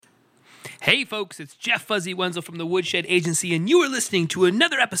Hey folks, it's Jeff Fuzzy Wenzel from the Woodshed Agency, and you are listening to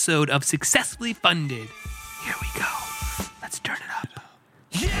another episode of Successfully Funded. Here we go. Let's turn it up.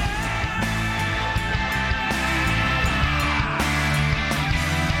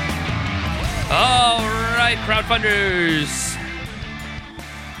 All right, crowdfunders.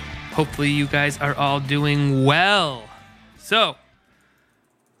 Hopefully you guys are all doing well. So,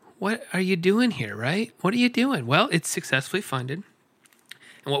 what are you doing here, right? What are you doing? Well, it's Successfully Funded.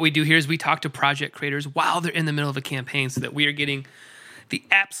 And what we do here is we talk to project creators while they're in the middle of a campaign so that we are getting the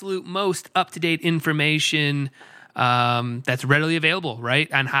absolute most up-to-date information that's readily available,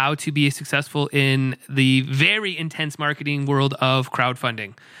 right, on how to be successful in the very intense marketing world of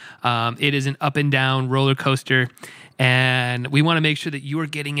crowdfunding. It is an up and down roller coaster, and we want to make sure that you are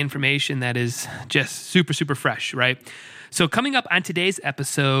getting information that is just super, super fresh, right? So coming up on today's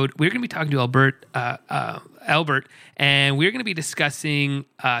episode, we're going to be talking to Albert, and we're going to be discussing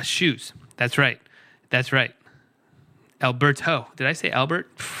shoes. That's right. Alberto. Did I say Albert?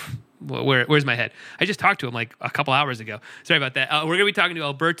 Where's my head? I just talked to him like a couple hours ago. Sorry about that. We're going to be talking to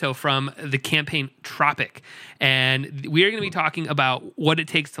Alberto from the campaign Tropic, and we are going to be talking about what it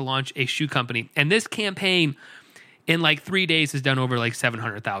takes to launch a shoe company. And this campaign, in like 3 days, has done over like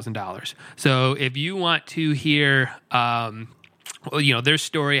 $700,000. So if you want to hear, their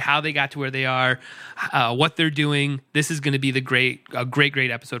story, how they got to where they are, what they're doing, this is going to be a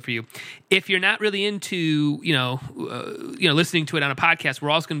great episode for you. If you're not really into, listening to it on a podcast, we're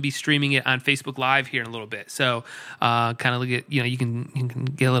also going to be streaming it on Facebook Live here in a little bit. So, kind of look at, you can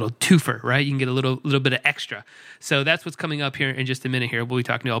get a little twofer, right? You can get a little bit of extra. So that's what's coming up here in just a minute. Here we'll be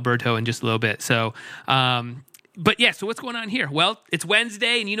talking to Alberto in just a little bit. So, But yeah, so what's going on here? Well, it's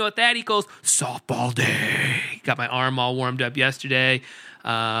Wednesday, and you know what that equals? Softball day. Got my arm all warmed up yesterday.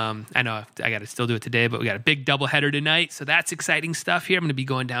 I know I got to still do it today, but we got a big doubleheader tonight, so that's exciting stuff here. I'm going to be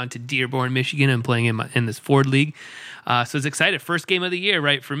going down to Dearborn, Michigan, and playing in this Ford League. So it's excited. First game of the year,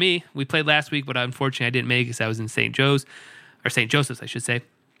 right, for me. We played last week, but unfortunately I didn't make it because I was in St. Joseph's, I should say.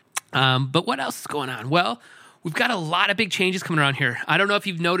 But what else is going on? Well, we've got a lot of big changes coming around here. I don't know if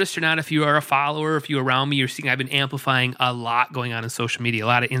you've noticed or not, if you are a follower, if you're around me, you're seeing I've been amplifying a lot going on in social media, a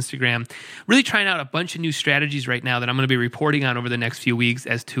lot of Instagram, really trying out a bunch of new strategies right now that I'm going to be reporting on over the next few weeks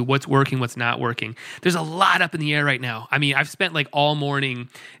as to what's working, what's not working. There's a lot up in the air right now. I mean, I've spent like all morning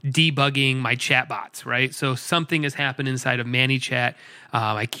debugging my chat bots, right? So something has happened inside of ManyChat.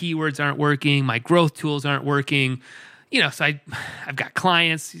 My keywords aren't working. My growth tools aren't working. So I've got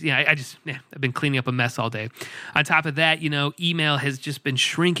clients. I've been cleaning up a mess all day. On top of that, email has just been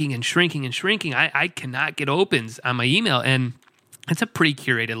shrinking and shrinking and shrinking. I cannot get opens on my email, and it's a pretty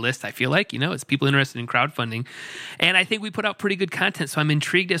curated list, I feel like. It's people interested in crowdfunding, and I think we put out pretty good content, so I'm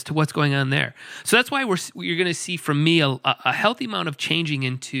intrigued as to what's going on there. So that's why you're going to see from me a healthy amount of changing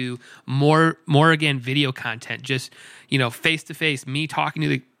into more again, video content, just, face-to-face, me talking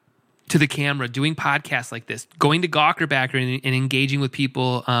to the camera, doing podcasts like this, going to Gawker Backer and engaging with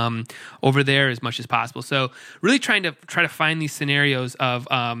people over there as much as possible. So really trying to find these scenarios of,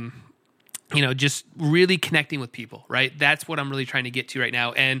 just really connecting with people, right? That's what I'm really trying to get to right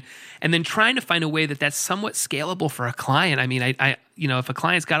now. And then trying to find a way that's somewhat scalable for a client. I mean, I if a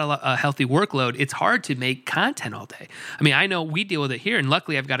client's got a healthy workload, it's hard to make content all day. I mean, I know we deal with it here, and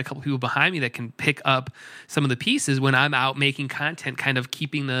luckily I've got a couple people behind me that can pick up some of the pieces when I'm out making content, kind of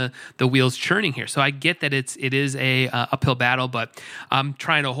keeping the wheels churning here. So I get that it is a uphill battle, but I'm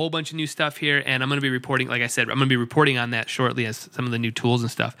trying a whole bunch of new stuff here, and I'm going to be reporting, like I said, I'm going to be reporting on that shortly as some of the new tools and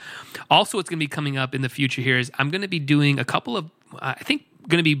stuff. Also, what's going to be coming up in the future here is I'm going to be doing a couple of, I think,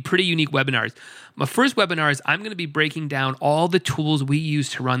 going to be pretty unique webinars. My first webinar is I'm going to be breaking down all the tools we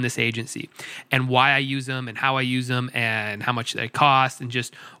use to run this agency and why I use them and how I use them and how much they cost and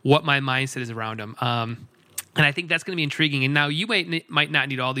just what my mindset is around them. And I think that's going to be intriguing. And now you might not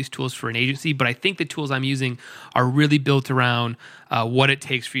need all these tools for an agency, but I think the tools I'm using are really built around what it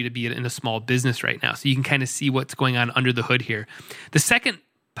takes for you to be in a small business right now. So you can kind of see what's going on under the hood here. The second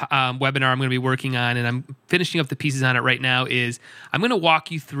webinar I'm going to be working on, and I'm finishing up the pieces on it right now, is I'm going to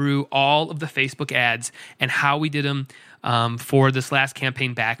walk you through all of the Facebook ads and how we did them for this last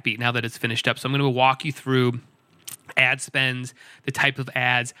campaign Backbeat now that it's finished up. So I'm going to walk you through ad spends, the type of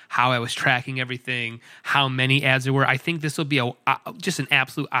ads, how I was tracking everything, how many ads there were. I think this will be just an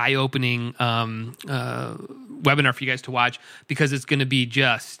absolute eye-opening webinar for you guys to watch, because it's going to be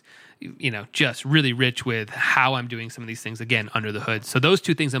just really rich with how I'm doing some of these things, again, under the hood. So those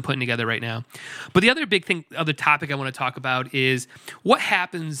two things I'm putting together right now. But the other big thing, other topic I want to talk about is what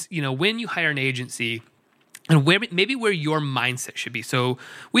happens, when you hire an agency and where your mindset should be. So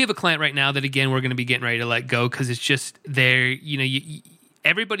we have a client right now that, again, we're going to be getting ready to let go because it's just there,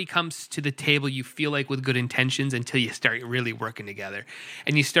 everybody comes to the table, you feel like with good intentions until you start really working together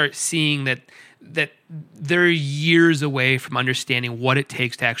and you start seeing that they're years away from understanding what it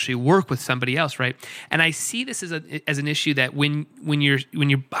takes to actually work with somebody else, right? And I see this as an issue that when you're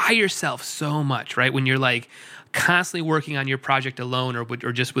by yourself so much, right? When you're like constantly working on your project alone or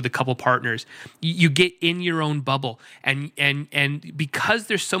just with a couple partners, you get in your own bubble, and because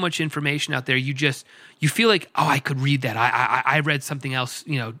there's so much information out there, you feel like, oh, I could read that. I read something else,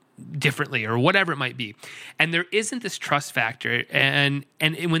 differently or whatever it might be. And there isn't this trust factor. And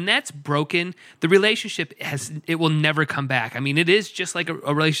when that's broken, the relationship it will never come back. I mean, it is just like a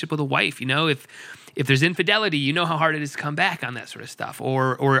relationship with a wife, if there's infidelity, you know how hard it is to come back on that sort of stuff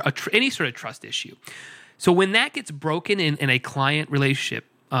or any sort of trust issue. So when that gets broken in a client relationship,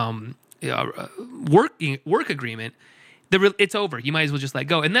 work agreement, it's over. You might as well just let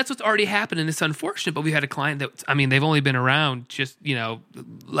go. And that's what's already happened. And it's unfortunate, but we had a client that, they've only been around just,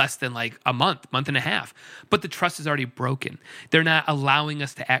 less than like a month and a half. But the trust is already broken. They're not allowing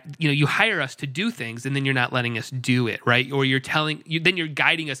us to act. You hire us to do things and then you're not letting us do it, right? Or then you're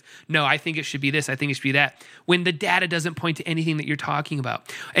guiding us. No, I think it should be this. I think it should be that. When the data doesn't point to anything that you're talking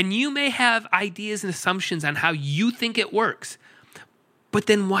about. And you may have ideas and assumptions on how you think it works. But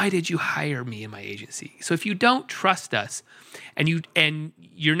then why did you hire me in my agency? So if you don't trust us and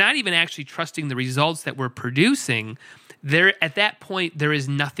you're not even actually trusting the results that we're producing, at that point there is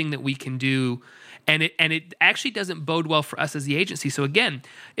nothing that we can do, and it actually doesn't bode well for us as the agency. So again,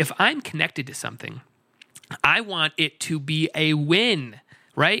 if I'm connected to something, I want it to be a win,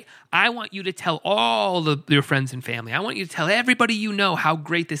 right? I want you to tell all of your friends and family. I want you to tell everybody you know how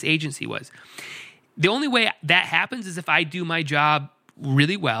great this agency was. The only way that happens is if I do my job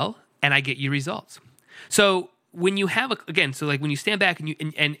really well and I get you results. So when you have when you stand back and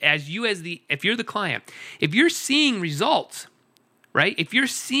if you're the client, if you're seeing results, right? If you're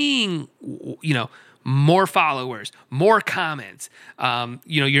seeing, more followers, more comments,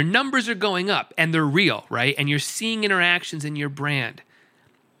 your numbers are going up and they're real, right? And you're seeing interactions in your brand.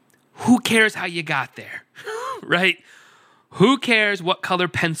 Who cares how you got there, right? Who cares what color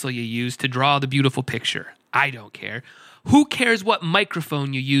pencil you use to draw the beautiful picture? I don't care. Who cares what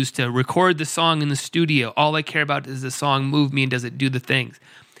microphone you use to record the song in the studio? All I care about is the song move me and does it do the things?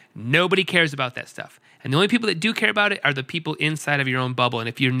 Nobody cares about that stuff. And the only people that do care about it are the people inside of your own bubble. And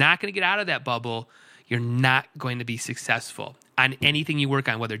if you're not going to get out of that bubble, you're not going to be successful on anything you work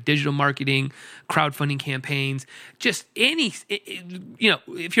on, whether digital marketing, crowdfunding campaigns, just any,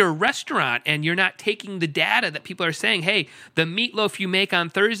 if you're a restaurant and you're not taking the data that people are saying, hey, the meatloaf you make on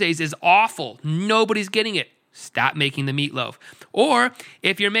Thursdays is awful. Nobody's getting it. Stop making the meatloaf. Or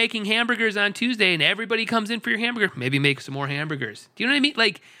if you're making hamburgers on Tuesday and everybody comes in for your hamburger, maybe make some more hamburgers. Do you know what I mean?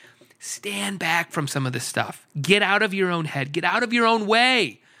 Like, stand back from some of this stuff. Get out of your own head. Get out of your own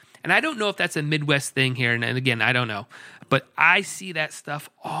way. And I don't know if that's a Midwest thing here. And again, I don't know. But I see that stuff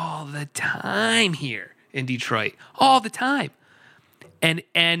all the time here in Detroit. All the time. And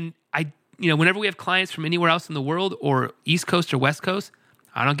I, whenever we have clients from anywhere else in the world or East Coast or West Coast,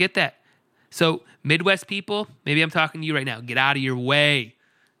 I don't get that. So Midwest people, maybe I'm talking to you right now. Get out of your way.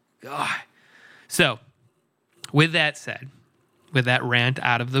 God. So with that said, with that rant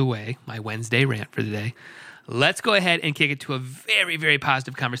out of the way, my Wednesday rant for the day, let's go ahead and kick it to a very, very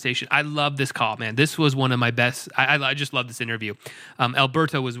positive conversation. I love this call, man. This was one of my best. I just love this interview.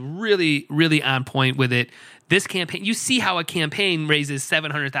 Alberto was really, really on point with it. This campaign, you see how a campaign raises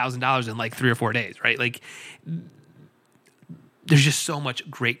 $700,000 in like 3 or 4 days, right? Like, there's just so much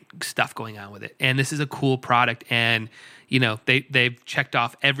great stuff going on with it. And this is a cool product. And, they've checked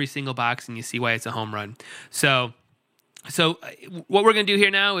off every single box and you see why it's a home run. So what we're going to do here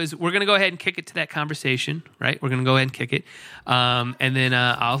now is we're going to go ahead and kick it to that conversation, right? We're going to go ahead and kick it. And then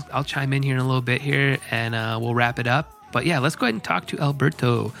I'll chime in here in a little bit here and we'll wrap it up. But yeah, let's go ahead and talk to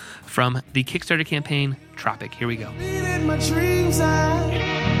Alberto from the Kickstarter campaign, Tropic. Here we go.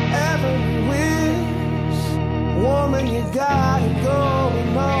 Woman, you got it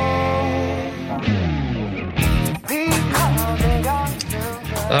going on.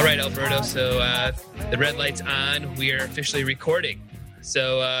 All right, Alberto. So the red light's on. We are officially recording.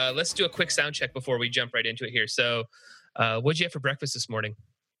 So let's do a quick sound check before we jump right into it here. So what'd you have for breakfast this morning?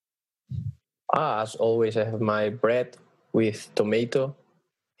 As always, I have my bread with tomato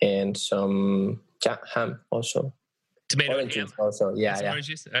and some ham also. Tomato orange and ham. Juice also, yeah. Orange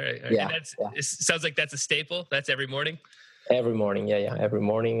juice? All right. Yeah, It sounds like that's a staple. That's every morning? Every morning, yeah. Every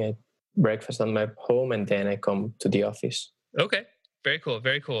morning I breakfast at my home and then I come to the office. Okay. Very cool.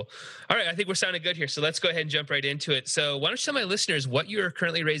 Very cool. All right. I think we're sounding good here. So let's go ahead and jump right into it. So why don't you tell my listeners what you're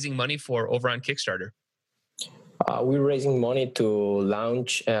currently raising money for over on Kickstarter? We're raising money to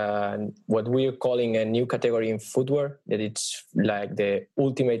launch what we're calling a new category in footwear, that it's like the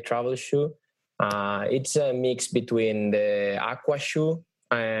ultimate travel shoe. It's a mix between the aqua shoe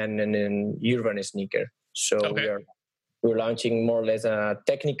and an urban sneaker. So Okay. we're launching more or less a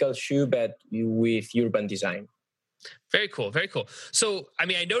technical shoe, but with urban design. Very cool. Very cool. So, I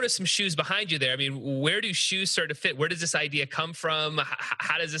mean, I noticed some shoes behind you there. I mean, where do shoes sort of fit? Where does this idea come from?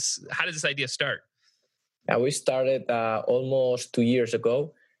 How does this idea start? We started almost 2 years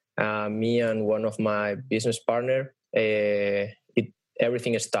ago. Me and one of my business partner.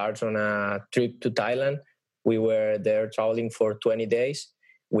 Everything starts on a trip to Thailand. We were there traveling for 20 days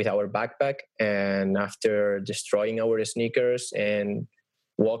with our backpack, and after destroying our sneakers and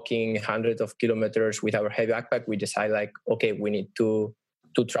walking hundreds of kilometers with our heavy backpack, we decided like, okay, we need to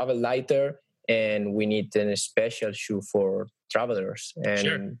travel lighter, and we need a special shoe for travelers.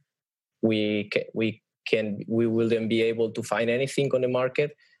 Sure. And we will then be able to find anything on the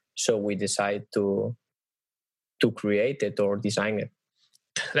market. So we decide to create it or design it.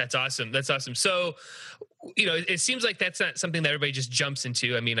 That's awesome. That's awesome. So, it seems like that's not something that everybody just jumps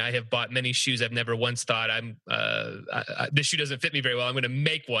into. I mean, I have bought many shoes. I've never once thought this shoe doesn't fit me very well, I'm going to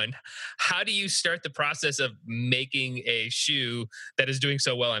make one. How do you start the process of making a shoe that is doing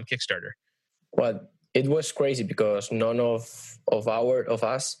so well on Kickstarter? Well, it was crazy because none of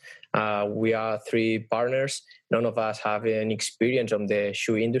us, we are three partners. None of us have any experience on the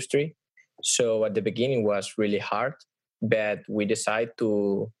shoe industry. So at the beginning was really hard, but we decided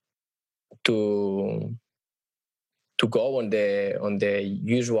to go on the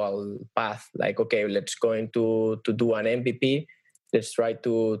usual path. Like, okay, let's go into to do an MVP. Let's try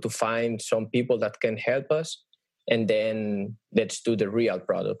to find some people that can help us, and then let's do the real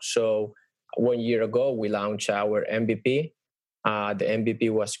product. So 1 year ago, we launched our MVP. The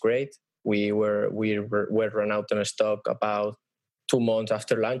MVP was great. We were run out of stock about 2 months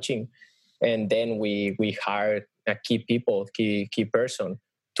after launching, and then we hired a key person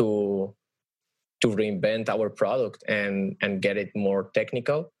to reinvent our product and get it more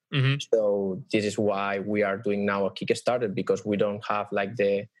technical. Mm-hmm. So this is why we are doing now a Kickstarter, because we don't have like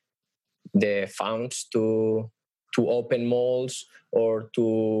the funds to open molds or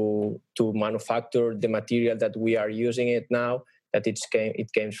to manufacture the material that we are using it now. That it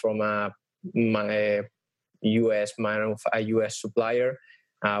came from a US supplier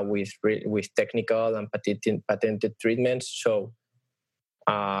with technical and patented treatments. So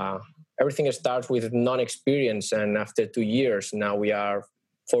everything starts with non-experience, and after 2 years, now we are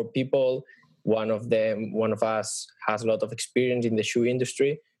 4 people. One of us has a lot of experience in the shoe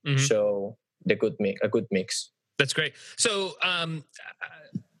industry. Mm-hmm. So a good mix. That's great. So,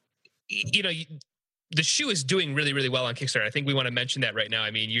 the shoe is doing really, really well on Kickstarter. I think we want to mention that right now.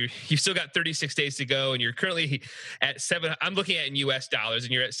 I mean, you've still got 36 days to go, and you're currently at I'm looking at in US dollars,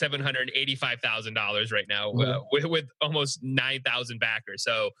 and you're at $785,000 right now, Mm-hmm. with almost 9,000 backers.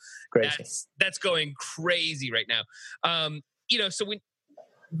 So Crazy. that's going crazy right now. So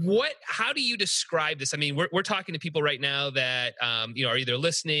how do you describe this? I mean, we're talking to people right now that are either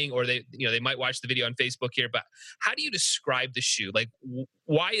listening or they might watch the video on Facebook here. But how do you describe the shoe? Like,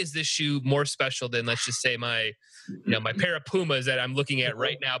 why is this shoe more special than, let's just say, my pair of Pumas that I'm looking at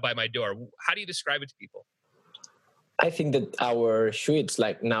right now by my door? How do you describe it to people? I think that our shoe, it's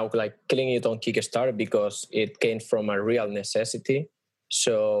like now like killing it on Kickstarter because it came from a real necessity.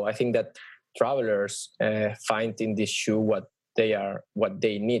 So I think that travelers find in this shoe what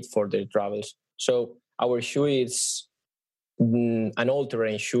they need for their travels. So our shoe is an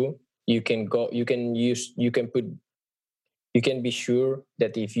all-terrain shoe. You can be sure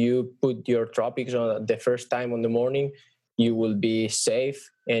that if you put your tropics on the first time on the morning, you will be safe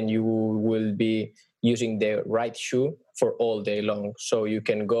and you will be using the right shoe for all day long. So you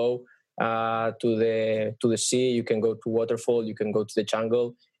can go to the sea, you can go to waterfall, you can go to the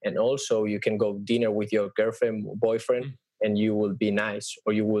jungle, and also you can go dinner with your girlfriend, boyfriend, and you will be nice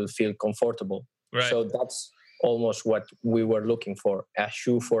or you will feel comfortable. Right. So that's almost what we were looking for, a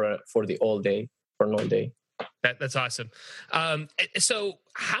shoe for the all day, for an all day. That's awesome. So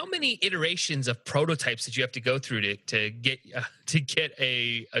how many iterations of prototypes did you have to go through to get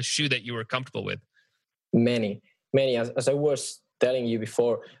a shoe that you were comfortable with? Many. As I was telling you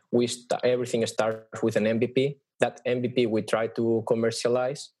before, everything starts with an MVP. That MVP we try to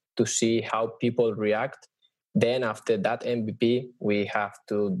commercialize to see how people react. Then after that MVP, we have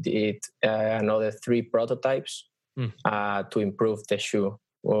to did another 3 prototypes to improve the shoe.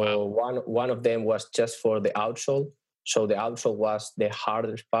 Wow. One of them was just for the outsole. So the outsole was the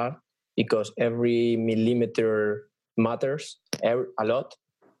hardest part because every millimeter matters a lot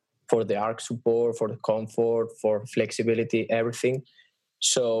for the arc support, for the comfort, for flexibility, everything.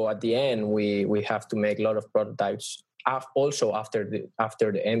 So at the end, we have to make a lot of prototypes. Also, after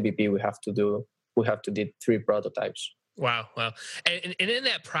the MVP, we have to do 3 prototypes. Wow. And in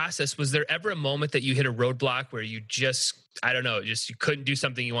that process, was there ever a moment that you hit a roadblock where you just, I don't know, just you couldn't do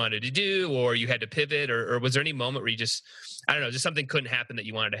something you wanted to do, or you had to pivot, or was there any moment where you just, I don't know, just something couldn't happen that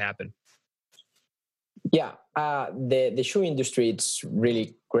you wanted to happen? Yeah, the shoe industry, it's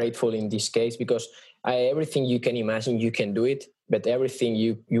really grateful in this case because everything you can imagine, you can do it, but everything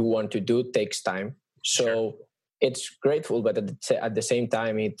you want to do takes time. So Sure. It's grateful, but at the same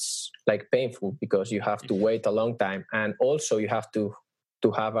time, it's like painful because you have to wait a long time, and also you have to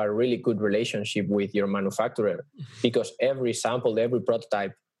have a really good relationship with your manufacturer because every sample, every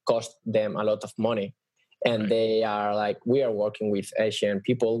prototype costs them a lot of money, and Right. they are like, we are working with Asian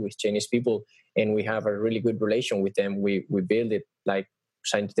people, with Chinese people, and we have a really good relation with them. We build it like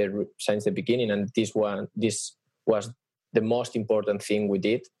since the beginning, and this was the most important thing we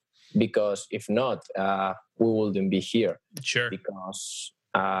did, because if not, we wouldn't be here. Sure. Because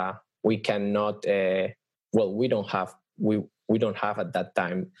we cannot. We don't have at that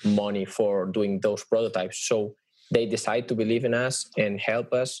time money for doing those prototypes. So they decide to believe in us and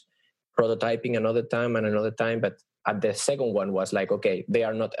help us prototyping another time and another time. But at the second one was like, okay, they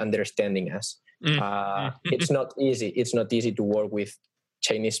are not understanding us. It's not easy. It's not easy to work with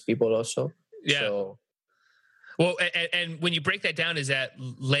Chinese people also. Yeah. So, well, and when you break that down, is that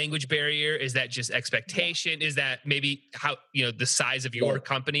language barrier? Is that just expectation? Is that maybe how, the size of your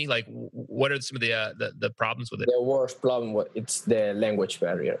company? Like, what are some of the problems with it? The worst problem, it's the language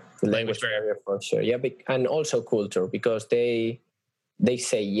barrier. The language barrier for sure. Yeah, and also culture, because they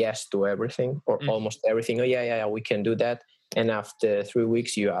say yes to everything or almost everything. Oh yeah, we can do that. And after 3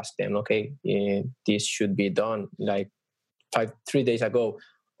 weeks, you ask them, okay, this should be done like 3 days ago.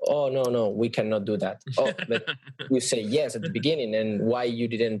 Oh no, we cannot do that. Oh, but you say yes at the beginning, and why you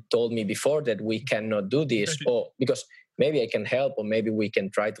didn't told me before that we cannot do this? Oh, because maybe I can help, or maybe we can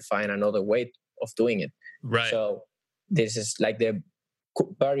try to find another way of doing it. Right. So this is like the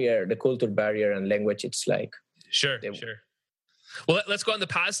barrier, the culture barrier and language. It's like sure. Well, let's go on the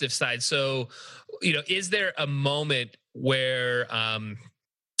positive side. So, is there a moment where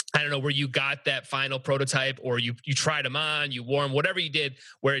I don't know, where you got that final prototype, or you tried them on, you wore them, whatever you did,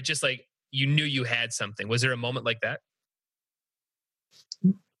 where it just like you knew you had something? Was there a moment like that?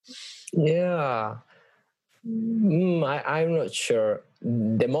 Yeah, I'm not sure.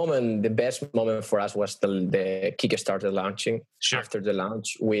 The best moment for us was the Kickstarter launching. Sure. After the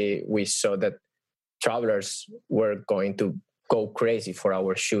launch, we saw that travelers were going to go crazy for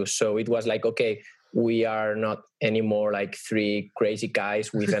our shoes. So it was like, okay, we are not anymore like 3 crazy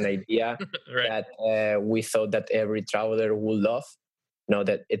guys with an idea right. that we thought that every traveler would love. No,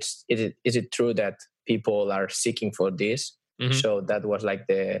 that is it true that people are seeking for this? Mm-hmm. So that was like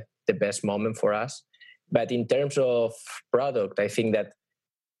the best moment for us. But in terms of product, I think that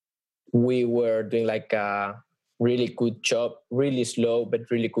we were doing like a really good job, really slow, but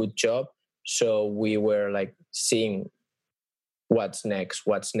really good job. So we were like seeing what's next.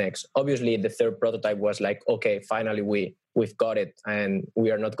 Obviously, the third prototype was like, okay, finally we've got it, and we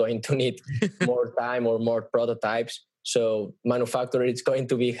are not going to need more time or more prototypes. So manufacturer is going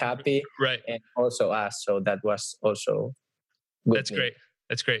to be happy, right? And also us. So that was also good. That's great.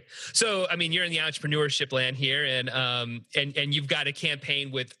 That's great. So, I mean, you're in the entrepreneurship land here, and you've got a campaign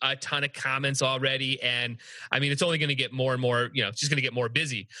with a ton of comments already, and I mean, it's only going to get more and more. It's just going to get more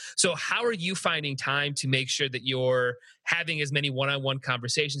busy. So, how are you finding time to make sure that you're having as many one-on-one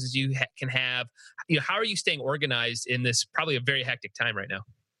conversations as you can have? How are you staying organized in this probably a very hectic time right now?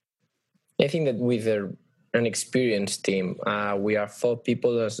 I think that with an experienced team, we are 4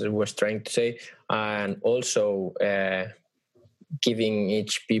 people, as I was trying to say, and also giving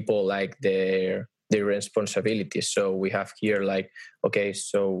each people like their responsibilities. So we have here like, okay,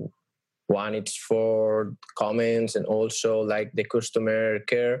 so one it's for comments and also like the customer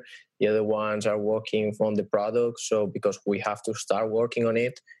care. The other ones are working on the product. So because we have to start working on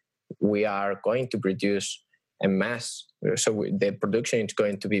it, we are going to produce a mass. So the production is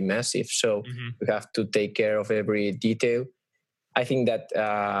going to be massive. So we have to take care of every detail. I think that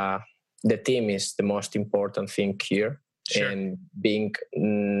the team is the most important thing here. Sure. And being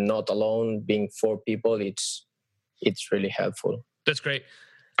not alone, being 4 people, it's really helpful. That's great.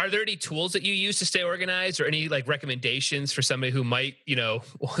 Are there any tools that you use to stay organized, or any like recommendations for somebody who might,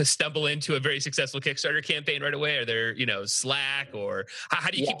 stumble into a very successful Kickstarter campaign right away? Are there, Slack, or how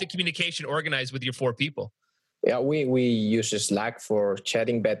do you keep the communication organized with your 4 people? Yeah, we use Slack for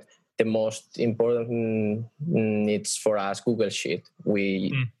chatting, but the most important it's for us Google Sheet.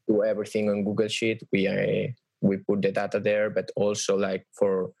 We do everything on Google Sheet. We put the data there, but also like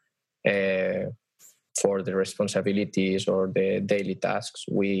for the responsibilities or the daily tasks,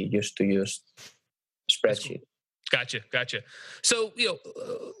 we used to use spreadsheet. Gotcha. So,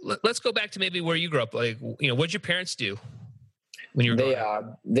 let's go back to maybe where you grew up. Like, what did your parents do when you were growing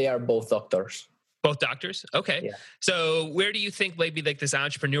up? They are both doctors. Both doctors? Okay. Yeah. So where do you think maybe like this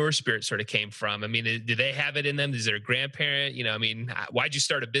entrepreneur spirit sort of came from? I mean, do they have it in them? Is there a grandparent? Why'd you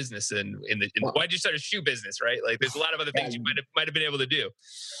start a business why'd you start a shoe business, right? Like there's a lot of other things you might have been able to do.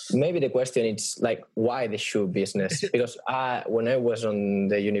 Maybe the question is like, why the shoe business? Because when I was on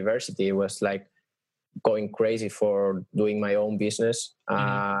the university, it was like going crazy for doing my own business.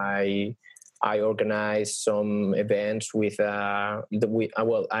 I organized some events with I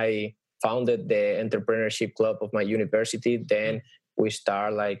founded the entrepreneurship club of my university. Then we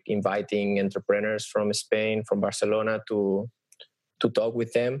start like inviting entrepreneurs from Spain, from Barcelona to talk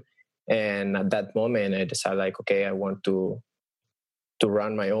with them. And at that moment, I decided like, okay, I want to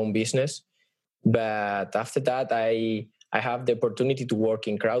run my own business. But after that, I have the opportunity to work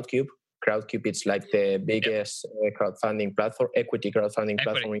in Crowdcube. Crowdcube, it's like the biggest crowdfunding platform, equity crowdfunding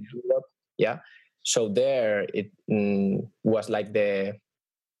platform in Europe. Yeah. So there it was like the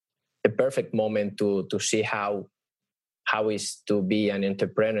perfect moment to see how is to be an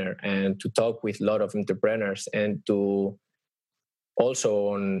entrepreneur and to talk with a lot of entrepreneurs, and to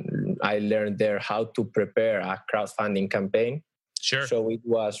also I learned there how to prepare a crowdfunding campaign. Sure. So it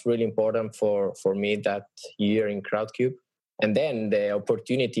was really important for me that year in Crowdcube. And then the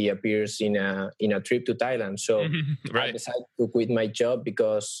opportunity appears in a trip to Thailand. So right. I decided to quit my job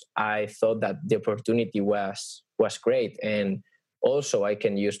because I thought that the opportunity was great. And also I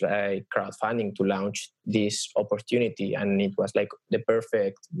can use like crowdfunding to launch this opportunity. And it was like the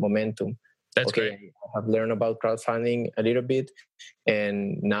perfect momentum. That's great. I have learned about crowdfunding a little bit.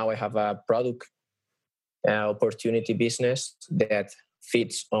 And now I have a product opportunity business that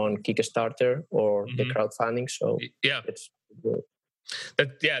fits on Kickstarter or the crowdfunding. So yeah, it's good.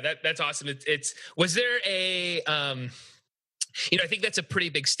 That's awesome. It's was there a I think that's a pretty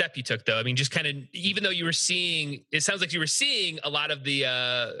big step you took, though. I mean, just kind of, even though it sounds like you were seeing a lot of the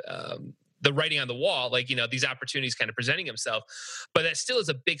writing on the wall, like, these opportunities kind of presenting themselves, but that still is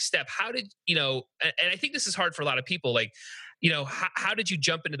a big step. How did, and I think this is hard for a lot of people, like, how did you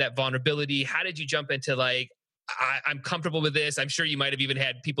jump into that vulnerability? How did you jump into like, I'm comfortable with this? I'm sure you might have even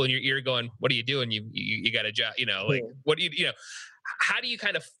had people in your ear going, what are you doing? You got a job, like, what do you, how do you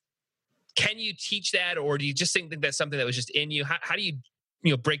kind of, can you teach that, or do you just think that's something that was just in you? How do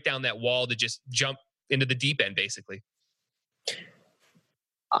you break down that wall to just jump into the deep end, basically?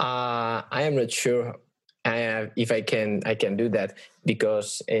 I am not sure if I can do that,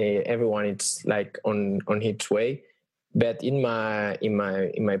 because everyone is like on its way. But in my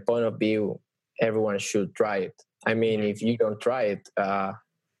point of view, everyone should try it. I mean, if you don't try it,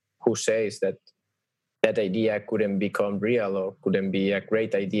 who says that idea couldn't become real or couldn't be a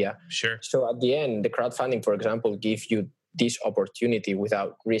great idea? Sure. So at the end, the crowdfunding, for example, gives you this opportunity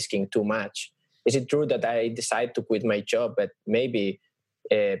without risking too much. Is it true that I decide to quit my job, but maybe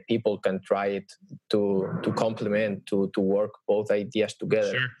people can try it to complement, to work both ideas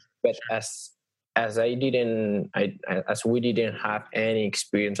together? Sure. But as we didn't have any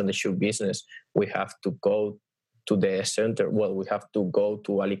experience on the shoe business, we have to go to the center. Well, we have to go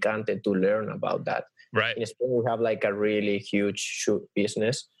to Alicante to learn about that. Right. In Spain, we have like a really huge shoe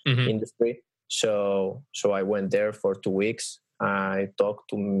business industry. So I went there for 2 weeks. I talked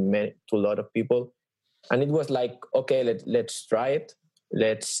to a lot of people, and it was like, okay, let's try it.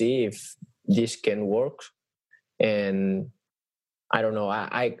 Let's see if this can work. And I don't know.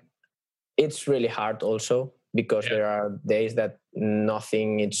 It's really hard also, because there are days that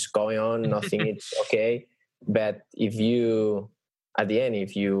nothing is going on, nothing is okay. But if you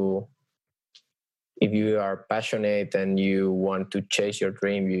are passionate and you want to chase your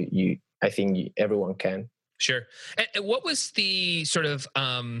dream, I think everyone can. Sure. And what was the sort of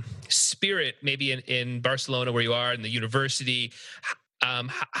spirit maybe in Barcelona, where you are, in the university?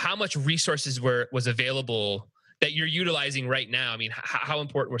 How much resources was available that you're utilizing right now? I mean, how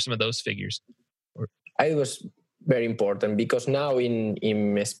important were some of those figures? It was very important, because now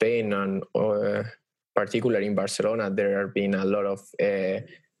in Spain, and particularly in Barcelona, there have been a lot of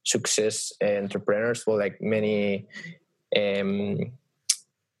success entrepreneurs for like many, I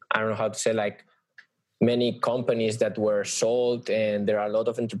don't know how to say, like many companies that were sold, and there are a lot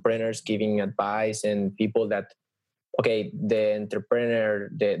of entrepreneurs giving advice, and people that, okay, the entrepreneur,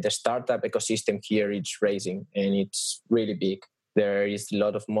 the startup ecosystem here, it's raising, and it's really big. there is a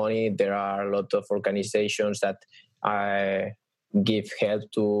lot of money. There are a lot of organizations that give help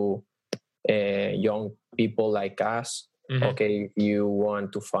to young people like us. Mm-hmm. Okay, if you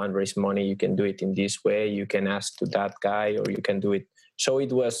want to fundraise money, you can do it in this way. You can ask to that guy, or you can do it. So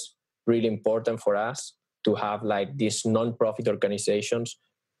it was really important for us to have like these non-profit organizations.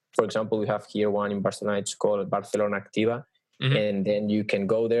 For example, we have here one in Barcelona. It's called Barcelona Activa. Mm-hmm. And then you can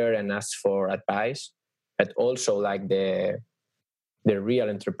go there and ask for advice. But also like the real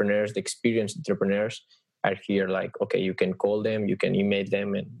entrepreneurs, the experienced entrepreneurs are here. Like, okay, you can call them, you can email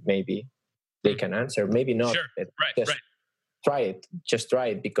them, and maybe they can answer, maybe not. Sure. Right. Just try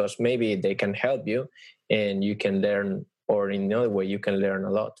it, because maybe they can help you and you can learn, or in another way, you can learn a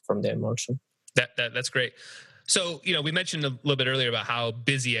lot from them also. That's great. So, we mentioned a little bit earlier about how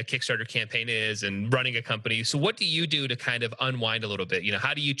busy a Kickstarter campaign is and running a company. So what do you do to kind of unwind a little bit?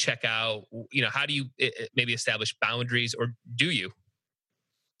 How do you check out? How do you maybe establish boundaries, or do you?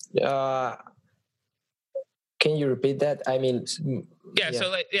 Can you repeat that? I mean,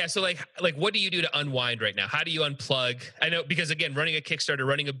 So what do you do to unwind right now? How do you unplug? I know, because again, running a Kickstarter,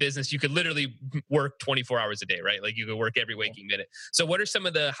 running a business, you could literally work 24 hours a day, right? Like you could work every waking minute. So what are some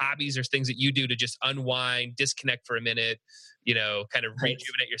of the hobbies or things that you do to just unwind, disconnect for a minute, kind of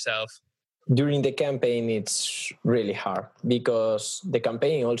rejuvenate yourself? During the campaign, it's really hard, because the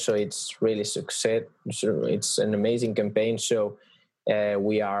campaign also, it's really success. It's an amazing campaign. So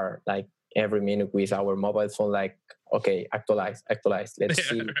we are like every minute with our mobile phone, like, okay, actualize. Let's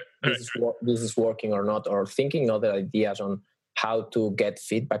see this is working or not, or thinking other ideas on how to get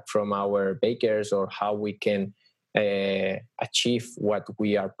feedback from our bakers, or how we can achieve what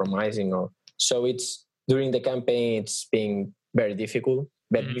we are promising. Or so it's during the campaign, it's been very difficult.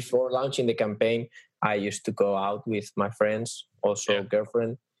 But before launching the campaign, I used to go out with my friends, also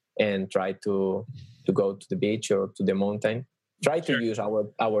girlfriend, and try to go to the beach or to the mountain. Try to use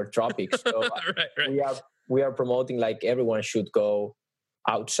our tropics. So right. We are promoting like everyone should go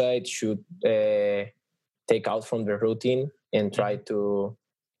outside, should take out from the routine and try to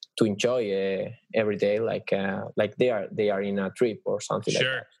enjoy every day like they are in a trip or something like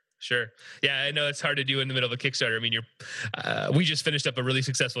that. Sure. Yeah, I know it's hard to do in the middle of a Kickstarter. I mean, we just finished up a really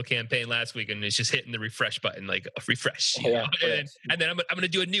successful campaign last week, and it's just hitting the refresh button, like refresh. And then I'm going to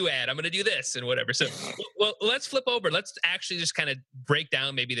do a new ad. I'm going to do this and whatever. So, well, let's flip over. Let's actually just kind of break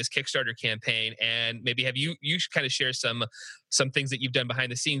down maybe this Kickstarter campaign, and maybe have you kind of share some things that you've done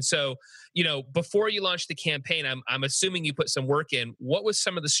behind the scenes. So, before you launched the campaign, I'm assuming you put some work in. What was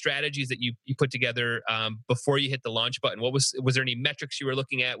some of the strategies that you put together before you hit the launch button? Was there any metrics you were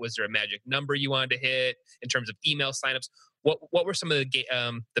looking at? Was there a magic number you wanted to hit in terms of email signups? What were some of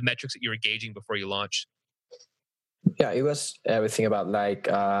the metrics that you were gauging before you launched? Yeah, it was everything about like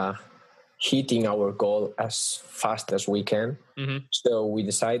hitting our goal as fast as we can. Mm-hmm. So we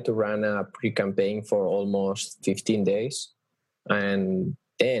decided to run a pre-campaign for almost 15 days, and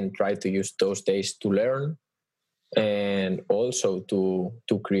then try to use those days to learn, and also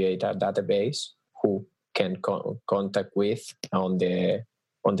to create a database who can contact with on the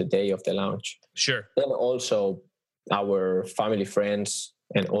day of the launch. Sure. Then also our family, friends,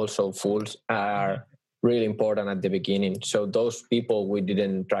 and also fools are really important at the beginning. So those people we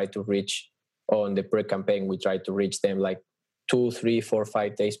didn't try to reach on the pre-campaign. We tried to reach them like 2, 3, 4,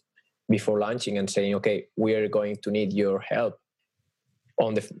 5 days before launching and saying, okay, we are going to need your help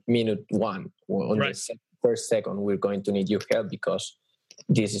on the minute one. On the first second, we're going to need your help, because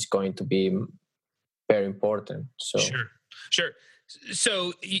this is going to be very important. So Sure.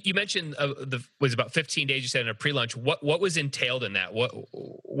 So you mentioned was about 15 days you said in a pre-launch. What was entailed in that?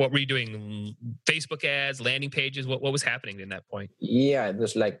 What were you doing? Facebook ads, landing pages? What was happening in that point? Yeah, it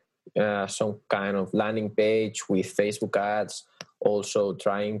was like some kind of landing page with Facebook ads. Also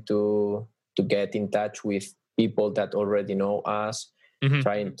trying to get in touch with people that already know us. Mm-hmm.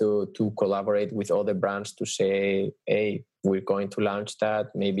 Trying to collaborate with other brands to say, hey, we're going to launch that.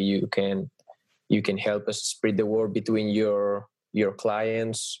 Maybe you can help us spread the word between your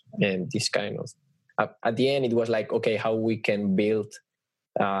clients, and this kind of. At the end, it was like, okay, how we can build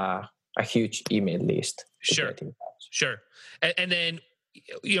a huge email list. Sure. And then,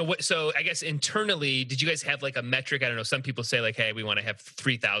 so I guess internally, did you guys have like a metric? I don't know. Some people say like, hey, we want to have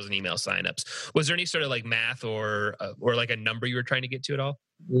 3,000 email signups. Was there any sort of like math or like a number you were trying to get to at all?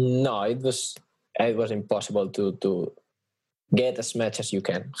 No, it was impossible to get as much as you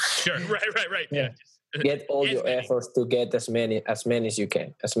can. Sure. Right. Yeah. Get all your efforts to get as many as you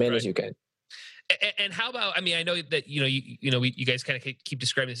can, as you can. And how about, I mean, I know that, you guys kind of keep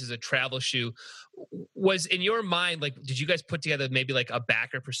describing this as a travel shoe. Was in your mind, like, did you guys put together maybe like a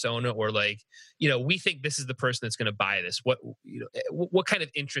backer persona, or like, we think this is the person that's going to buy this? What kind of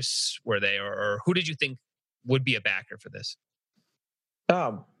interests were they, or who did you think would be a backer for this?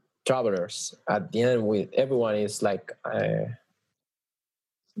 Travelers. At the end, everyone is like,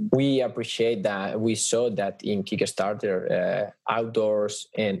 we appreciate that. We saw that in Kickstarter, outdoors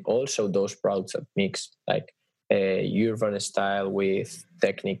and also those products that mix like urban style with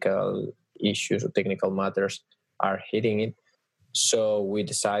technical issues or technical matters are hitting it. So we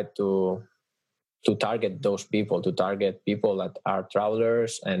decide to target those people, to target people that are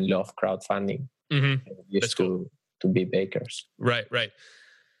travelers and love crowdfunding, Mm-hmm. used That's cool. to be bakers. Right.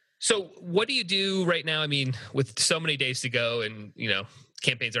 So what do you do right now? I mean, with so many days to go and,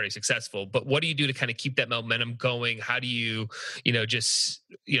 campaign's already successful, but what do you do to kind of keep that momentum going? How do you,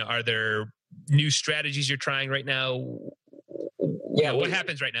 are there new strategies you're trying right now? What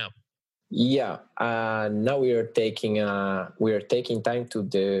happens right now? Yeah, now we are taking time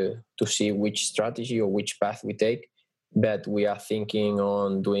to see which strategy or which path we take, but we are thinking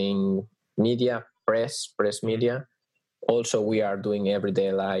on doing media, press media. Also, we are doing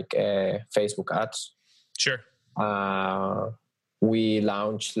everyday like Facebook ads. Sure. We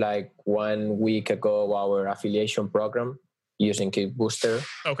launched like 1 week ago our affiliation program using Kickbooster.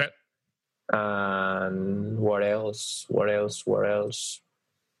 Okay. And what else? More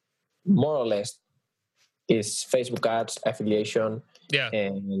or less is Facebook ads, affiliation. Yeah.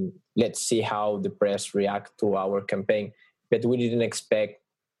 And let's see how the press react to our campaign. But we didn't expect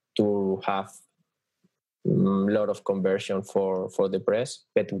to have a lot of conversion for the press,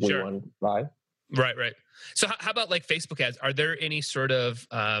 but we want to try. Right. So how about like Facebook ads? Are there any sort of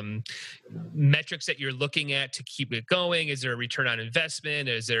metrics that you're looking at to keep it going? Is there a return on investment?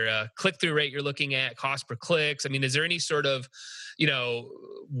 Is there a click-through rate you're looking at? Cost per clicks? I mean, is there any sort of,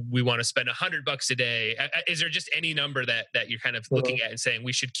 we want to spend $100 a day? Is there just any number that you're kind of looking at and saying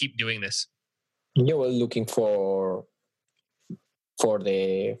we should keep doing this? Yeah, we're looking for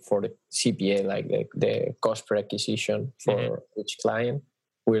the CPA, like the cost per acquisition for each client.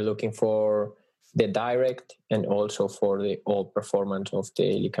 We're looking for the direct and also for the all performance of the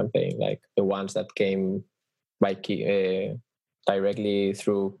daily campaign, like the ones that came by directly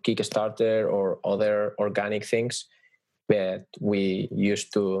through Kickstarter or other organic things. But we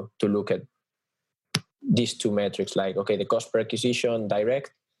used to look at these two metrics, like, okay, the cost per acquisition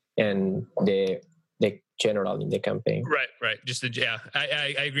direct and the general in the campaign. Right.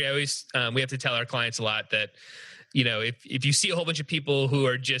 I agree. I always, we have to tell our clients a lot that, if you see a whole bunch of people who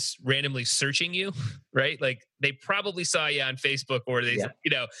are just randomly searching you, right? Like they probably saw you on Facebook, or they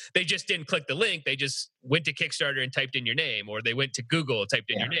just didn't click the link. They just went to Kickstarter and typed in your name, or they went to Google and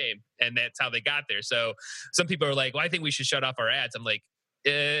typed in your name, and that's how they got there. So some people are like, well, I think we should shut off our ads. I'm like,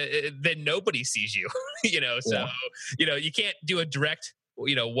 then nobody sees you, so, you can't do a direct,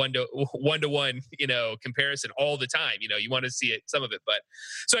 one to one, comparison all the time. You want to see it, some of it. But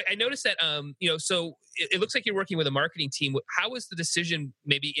so I noticed that, so it looks like you're working with a marketing team. How was the decision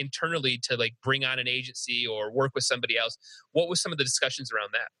maybe internally to like bring on an agency or work with somebody else? What was some of the discussions around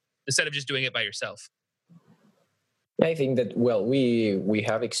that instead of just doing it by yourself? I think that, well, we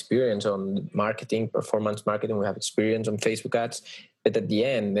have experience on marketing, performance marketing. We have experience on Facebook ads. But at the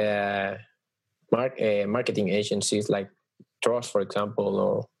end, marketing agencies like Trust, for example,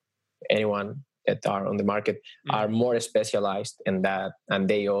 or anyone that are on the market are more specialized in that, and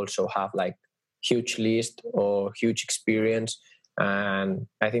they also have like huge list or huge experience. And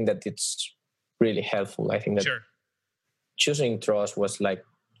I think that it's really helpful. I think that choosing Trust was like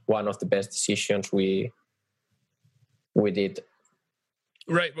one of the best decisions we did.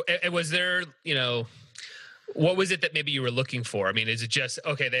 Right. And was there, what was it that maybe you were looking for? I mean, is it just,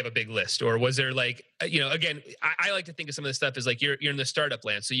 okay, they have a big list, or was there like, again, I like to think of some of this stuff as like you're in the startup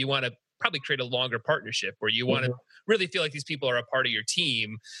land. So you want to probably create a longer partnership where you want to really feel like these people are a part of your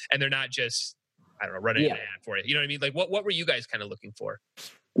team and they're not just, I don't know, running an ad for it. You know what I mean? Like what were you guys kind of looking for?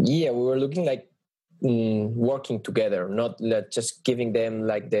 Yeah, we were looking like working together, not just giving them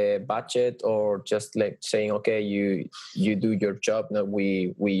like the budget or just like saying, okay, you do your job. No,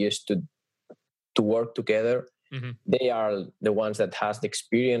 we used to work together. They are the ones that has the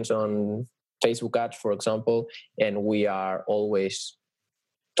experience on Facebook ads, for example, and we are always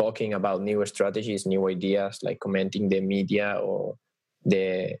talking about new strategies, new ideas, like commenting the media or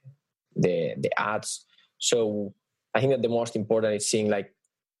the ads. So I think that the most important is seeing like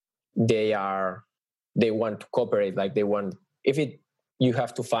they want to cooperate, like they want, you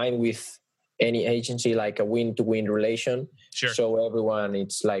have to find with any agency like a win-to-win relation. Sure. So everyone,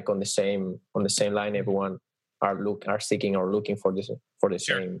 it's like on the same line. Everyone are seeking or looking for the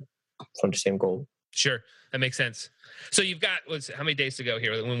same goal. Sure, that makes sense. So you've got how many days to go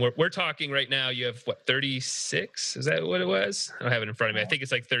here? When we're talking right now, you have 36? Is that what it was? I don't have it in front of me. I think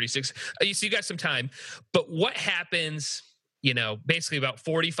it's like 36. So you got some time. But what happens? Basically about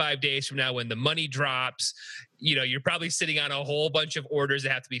 45 days from now when the money drops, you're probably sitting on a whole bunch of orders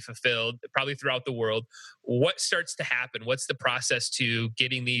that have to be fulfilled, probably throughout the world. What starts to happen? What's the process to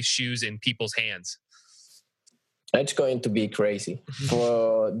getting these shoes in people's hands? It's going to be crazy.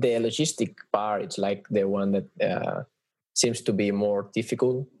 For the logistic part, it's like the one that seems to be more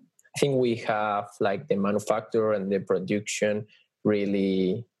difficult. I think we have like the manufacturer and the production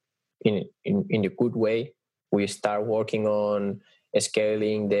really in a good way. We start working on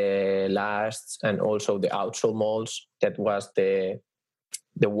scaling the lasts and also the outsole molds. That was the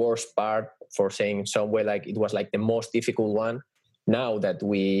worst part, for saying some way, like it was like the most difficult one. Now that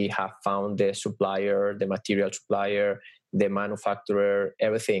we have found the supplier, the material supplier, the manufacturer,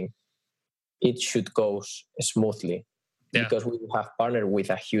 everything, it should go smoothly. Yeah. Because we have partnered with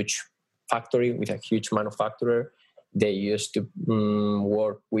a huge factory, with a huge manufacturer. They used to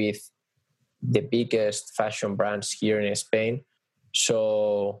work with the biggest fashion brands here in Spain.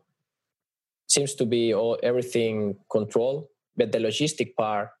 So seems to be everything controlled. But the logistic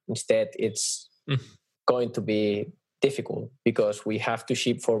part, instead, it's going to be difficult because we have to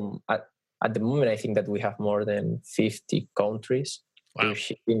ship from, at the moment, I think that we have more than 50 countries. Wow. We're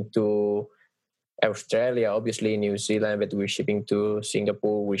shipping to Australia, obviously New Zealand, but we're shipping to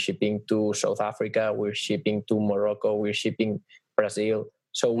Singapore, we're shipping to South Africa, we're shipping to Morocco, we're shipping Brazil.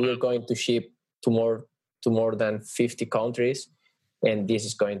 So we're going to ship to more than 50 countries, and this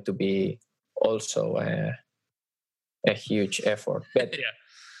is going to be also a huge effort. But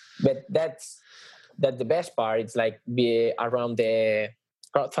but that's the best part. It's like be around the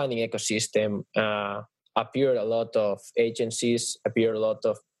crowdfunding ecosystem. Appear a lot of agencies, appear a lot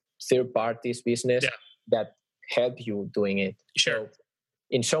of third parties business that help you doing it. Sure. So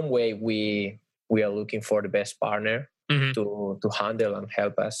in some way, we are looking for the best partner to handle and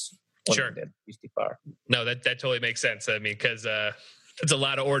help us on the logistic part. No, that totally makes sense. I mean, because it's a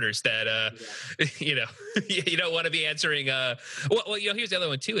lot of orders that you don't want to be answering. Well, here's the other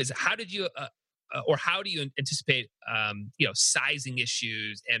one too: is how did you or how do you anticipate sizing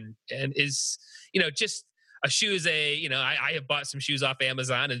issues and is just a shoe is I have bought some shoes off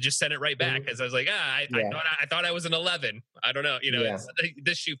Amazon and just sent it right back because I was like I thought I was an 11. I don't know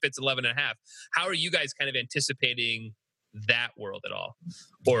this shoe fits 11 and a half. How are you guys kind of anticipating that world at all,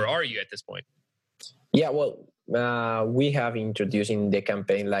 or are you at this point? Yeah, well, we have introduced in the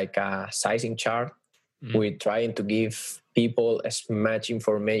campaign like a sizing chart. We're trying to give people as much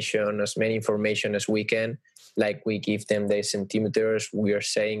information, as many information as we can. Like we give them the centimeters. We are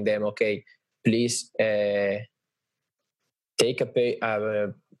saying them, okay, please take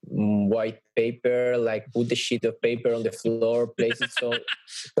a white paper, like put the sheet of paper on the floor, place it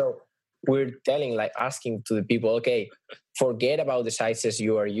so we're asking to the people, okay, forget about the sizes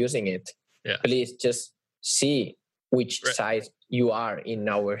you are using it. Yeah. Please just see which size you are in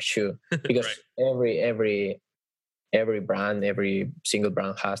our shoe, because every brand, every single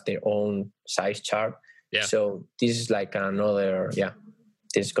brand has their own size chart. Yeah. So this is like another,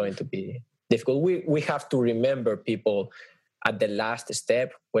 this is going to be difficult. We have to remember people at the last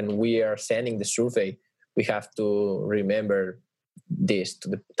step when we are sending the survey. We have to remember this to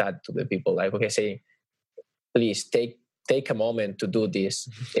the people, like, okay, say, please take a moment to do this.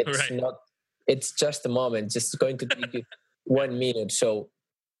 It's just a moment, just going to take you 1 minute. So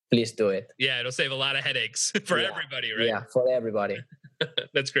please do it. Yeah, it'll save a lot of headaches for everybody, right? Yeah, for everybody.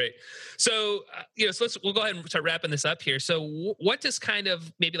 That's great. So, we'll go ahead and start wrapping this up here. So what does kind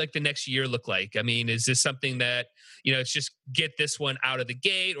of maybe like the next year look like? I mean, is this something that, it's just get this one out of the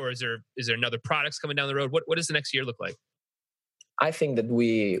gate, or is there another products coming down the road? What does the next year look like? I think that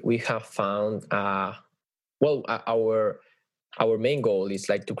we have found, our main goal is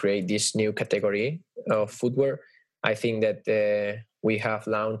like to create this new category of footwear. I think that we have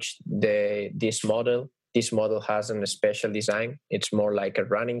launched this model. This model has a special design. It's more like a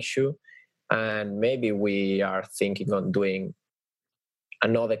running shoe. And maybe we are thinking on doing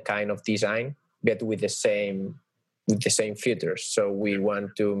another kind of design, but with the same features. So we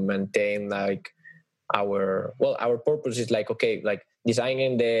want to maintain like our purpose is like, okay, like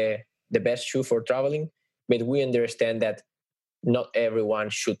designing the best shoe for traveling, but we understand that not everyone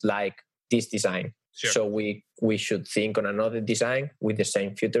should like this design. Sure. So we should think on another design with the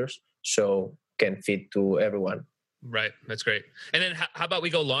same features, so can fit to everyone. Right. That's great. And then how about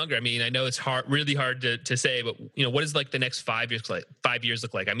we go longer? I mean, I know it's really hard to say, but what does like the next 5 years like? 5 years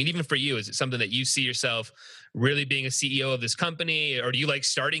look like? I mean, even for you, is it something that you see yourself really being a CEO of this company, or do you like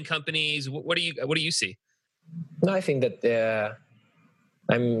starting companies? What do you see? No, I think that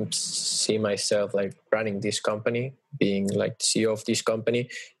I'm see myself like running this company, being like CEO of this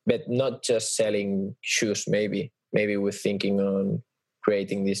company, but not just selling shoes. Maybe we're thinking on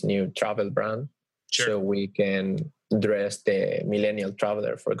creating this new travel brand, Sure. so we can dress the millennial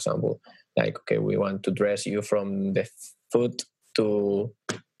traveler, for example. Like, okay, we want to dress you from the foot to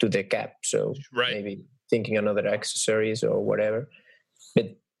the cap. So Right. maybe thinking another accessories or whatever.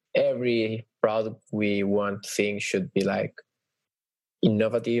 But every product we want to think should be like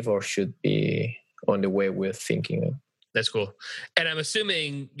innovative or should be on the way we're thinking. That's cool. And I'm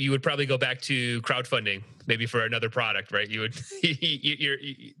assuming you would probably go back to crowdfunding, maybe for another product, right? You would.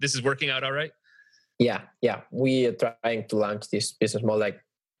 This is working out all right. Yeah. We are trying to launch this business model, like,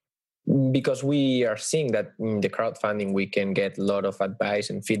 because we are seeing that in the crowdfunding we can get a lot of advice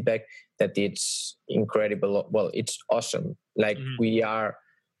and feedback that it's incredible. Well, it's awesome. Like, we are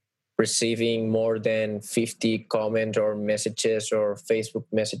receiving more than 50 comments or messages or Facebook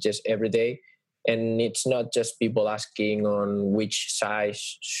messages every day. And it's not just people asking on which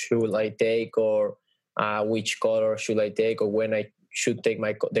size should I take, or which color should I take, or when I should take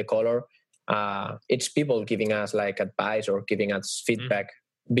the color. It's people giving us like advice or giving us feedback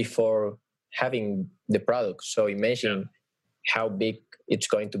before having the product. So imagine how big it's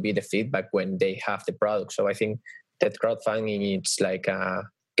going to be, the feedback, when they have the product. So I think that crowdfunding, it's like a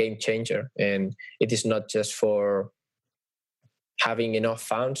game changer, and it is not just for having enough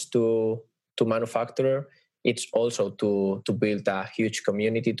funds to manufacture. It's also to build a huge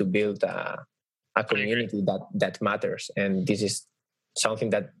community, to build a community that matters. And this is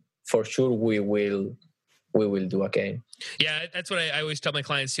something that for sure we will do again. Yeah, that's what I always tell my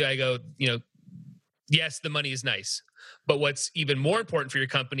clients too. I go, yes, the money is nice, but what's even more important for your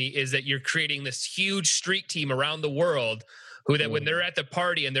company is that you're creating this huge street team around the world who that when they're at the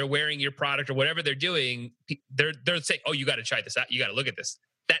party and they're wearing your product or whatever they're doing, they're saying, oh, you got to try this out. You got to look at this.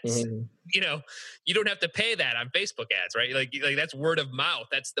 That's, you don't have to pay that on Facebook ads, right? Like that's word of mouth.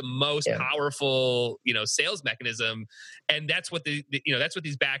 That's the most powerful, sales mechanism. And that's what that's what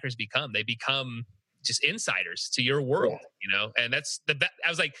these backers become. They become just insiders to your world, and that's I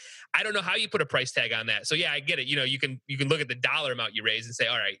was like, I don't know how you put a price tag on that. So yeah, I get it. You can look at the dollar amount you raise and say,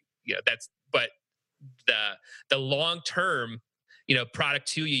 all right, but the long-term, product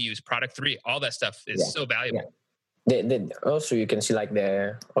 2 you use, product 3, all that stuff is so valuable. Yeah. Also you can see like we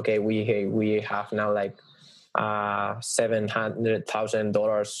have now like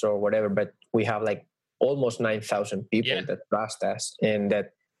 $700,000 or whatever, but we have like almost 9,000 people that trust us and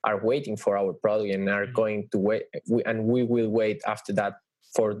that are waiting for our product and are going to wait, and we will wait after that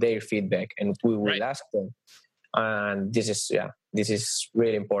for their feedback, and we will ask them. And this is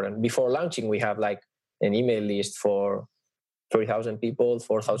really important. Before launching, we have like an email list for 3,000 people,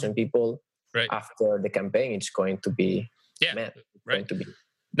 4,000 people. Right. After the campaign, it's going to be going to be.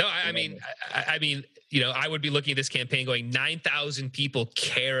 No, I mean, I would be looking at this campaign going, 9,000 people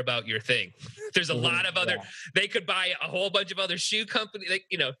care about your thing. There's a lot of other, they could buy a whole bunch of other shoe companies,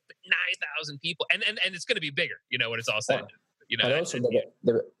 9,000 people. And it's going to be bigger, when it's all said. And also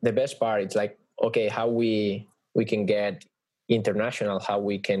the best part, it's like, okay, how we can get international, how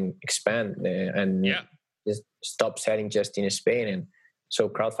we can expand and just stop selling just in Spain. And so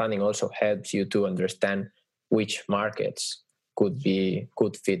crowdfunding also helps you to understand which markets could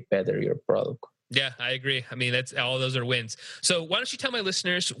fit better your product. Yeah, I agree. I mean, that's all those are wins. So why don't you tell my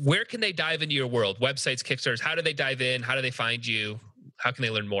listeners, where can they dive into your world? Websites, Kickstarters, how do they dive in? How do they find you? How can they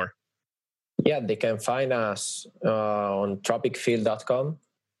learn more? Yeah, they can find us on tropicfield.com.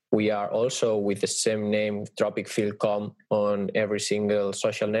 We are also with the same name, tropicfield.com, on every single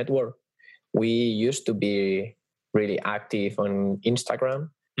social network. We used to be really active on Instagram,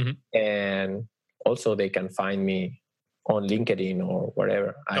 and also they can find me on LinkedIn or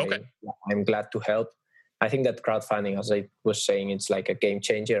wherever. I'm glad to help. I think that crowdfunding, as I was saying, it's like a game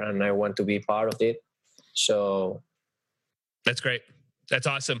changer, and I want to be part of it. So that's great. That's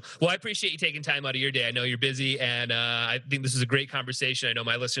awesome. Well, I appreciate you taking time out of your day. I know you're busy, and I think this is a great conversation. I know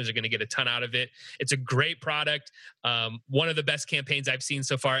my listeners are going to get a ton out of it. It's a great product. One of the best campaigns I've seen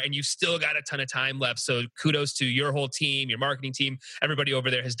so far, and you've still got a ton of time left. So kudos to your whole team, your marketing team. Everybody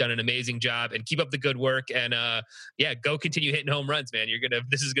over there has done an amazing job, and keep up the good work. And go continue hitting home runs, man.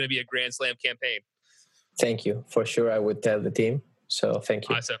 This is going to be a grand slam campaign. Thank you. For sure, I would tell the team. So thank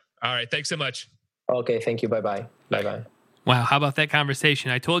you. Awesome. All right. Thanks so much. Okay. Thank you. Bye-bye. Bye-bye. Wow, how about that conversation?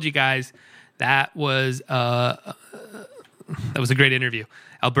 I told you guys That was a great interview.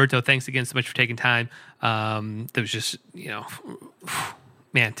 Alberto, thanks again so much for taking time. That was just,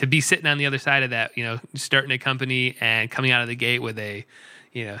 man, to be sitting on the other side of that, starting a company and coming out of the gate with a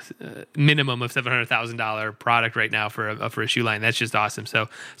minimum of $700,000 product right now for a shoe line. That's just awesome. So,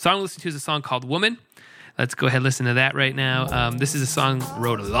 song I'm listening to is a song called "Woman." Let's go ahead and listen to that right now. This is a song I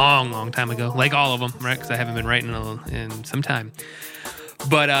wrote a long time ago, like all of them, right? Because I haven't been writing in some time.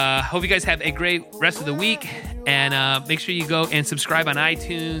 But hope you guys have a great rest of the week, and make sure you go and subscribe on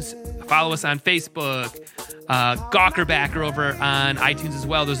iTunes. Follow us on Facebook. Gawkerbacker over on iTunes as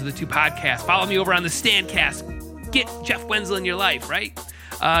well. Those are the two podcasts. Follow me over on the Standcast. Get Jeff Wenzel in your life, right?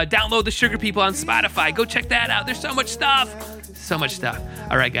 Download the Sugar People on Spotify. Go check that out. There's so much stuff. So much stuff.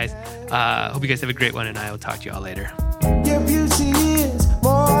 All right, guys. Hope you guys have a great one, and I will talk to you all later. Your beauty is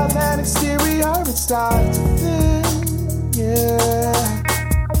more than exterior. It starts within, yeah.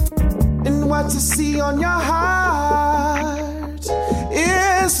 And what you see on your heart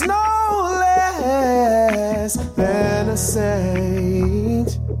is no less than a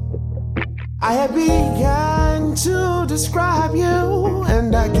saint. I have begun to describe you,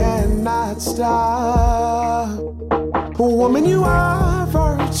 and I cannot stop. Woman, you are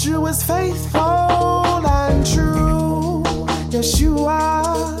virtuous, faithful, and true. Yes, you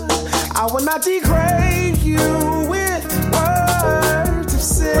are. I will not degrade you with words of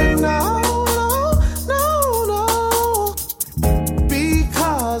sin. No.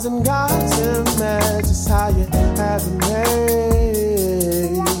 Because in God's image is how you have been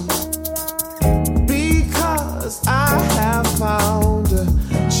made. Because I have found a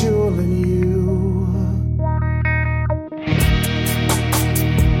jewel in you.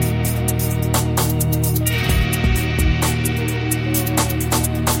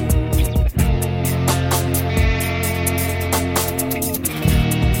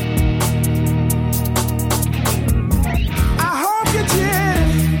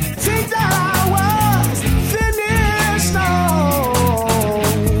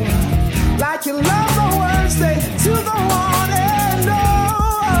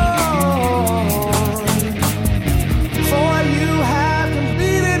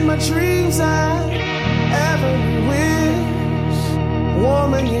 Dreams and every wish,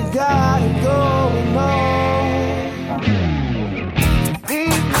 woman, you got it going on.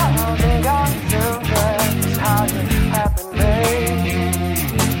 Because in God's image is how you have been made.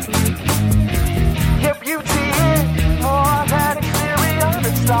 Your beauty is more than exterior,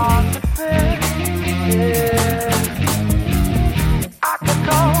 it starts within. Yeah, I could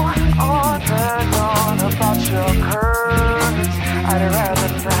go on and on about your curves. I'd rather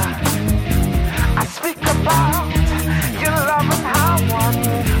not. I speak about your love and how one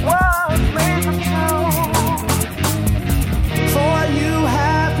was made for two. For you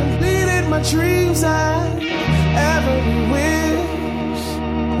have completed my dreams and every wish.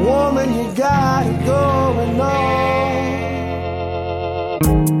 Woman, you got it going on.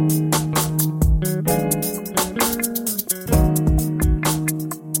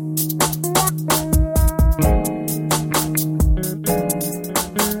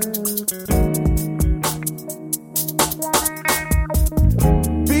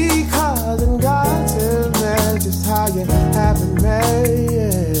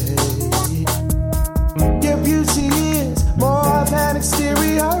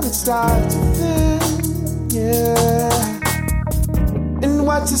 Starts within, yeah. And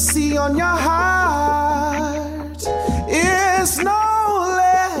what you see on your heart is no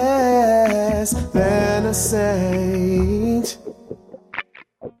less than a saint.